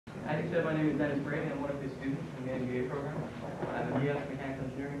As you said, my name is Brady. I'm one of the students in the MBA program. I have a BS in mechanical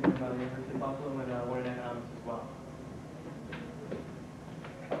engineering from the University of Buffalo and one in economics as well.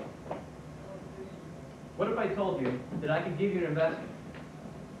 What if I told you that I could give you an investment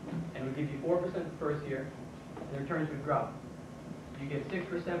and would give you 4% the first year, and the returns would grow? You get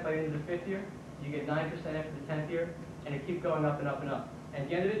 6% by the end of the 5th year, you get 9% after the 10th year, and it keeps going up and up and up. And at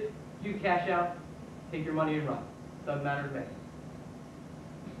the end of it, you cash out, take your money and run. Doesn't matter to me.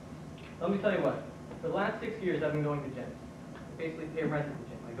 Let me tell you what, for the last 6 years I've been going to gyms. I basically pay rent at the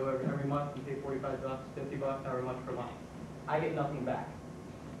gym. I go every month and pay $45, $50, however much per month. I get nothing back.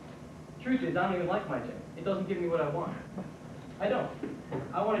 Truth is, I don't even like my gym. It doesn't give me what I want. I don't.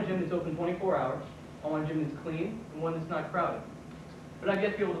 I want a gym that's open 24 hours. I want a gym that's clean and one that's not crowded. But I've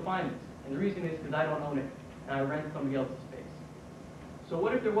yet to be able to find this. And the reason is because I don't own it, and I rent somebody else's space. So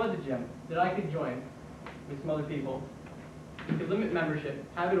what if there was a gym that I could join with some other people? We could limit membership,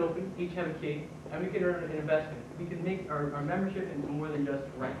 have it open, each have a key, and we could earn an investment. We could make our membership into more than just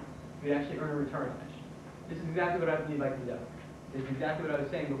rent. We'd actually earn a return on it. This is exactly what I believe I can do. This is exactly what I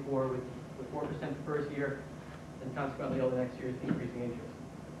was saying before with 4% the first year, and consequently all the next year's increasing interest.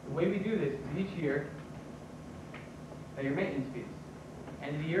 The way we do this is each year, pay your maintenance fees.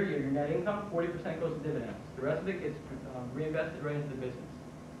 End of the year, your net income, 40% goes to dividends. The rest of it gets reinvested right into the business.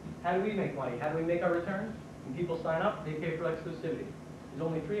 How do we make money? How do we make our returns? When people sign up, they pay for exclusivity. There's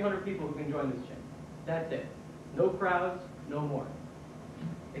only 300 people who can join this gym. That's it. No crowds, no more.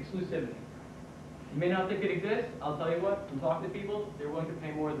 Exclusivity. You may not think it exists. I'll tell you what, from talking to people, they're willing to pay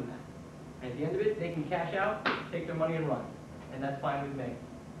more than that. And at the end of it, they can cash out, take their money and run. And that's fine with me.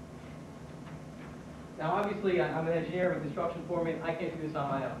 Now obviously, I'm an engineer with construction foreman. I can't do this on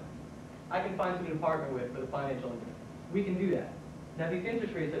my own. I can find somebody to partner with for the financial engine. We can do that. Now these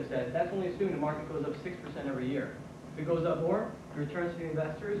interest rates I've said, that's only assuming the market goes up 6% every year. If it goes up more, the returns to the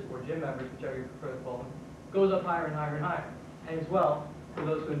investors, or gym members, whichever you prefer to call them, goes up higher and higher and higher. And as well, for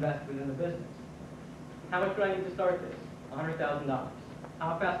those who invest within the business. How much do I need to start this? $100,000.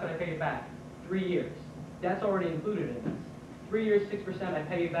 How fast can I pay it back? 3 years. That's already included in this. 3 years, 6%, I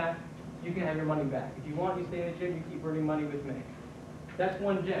pay you back, you can have your money back. If you want, you stay in the gym, you keep earning money with me. That's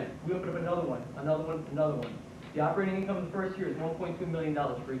one gym. We open up another one, another one, another one. The operating income in the first year is $1.2 million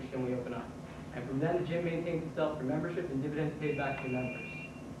for each gym we open up. And from then, the gym maintains itself for membership and dividends paid back to the members.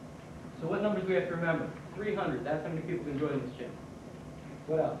 So what numbers do we have to remember? 300, that's how many people can join this gym.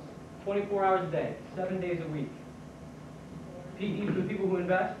 What else? 24 hours a day, 7 days a week. PE for people who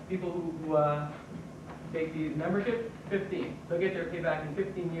invest, people who take the membership, 15. They'll get their payback in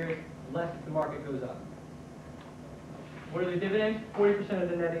 15 years, less if the market goes up. What are the dividends? 40% of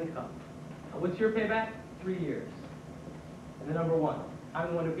the net income. What's your payback? 3 years. And the number one,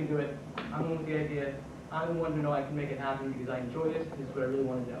 I'm the one who can do it. I'm the one with the idea. I'm the one who know I can make it happen because I enjoy this. This is what I really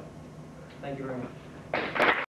want to do. Thank you very much.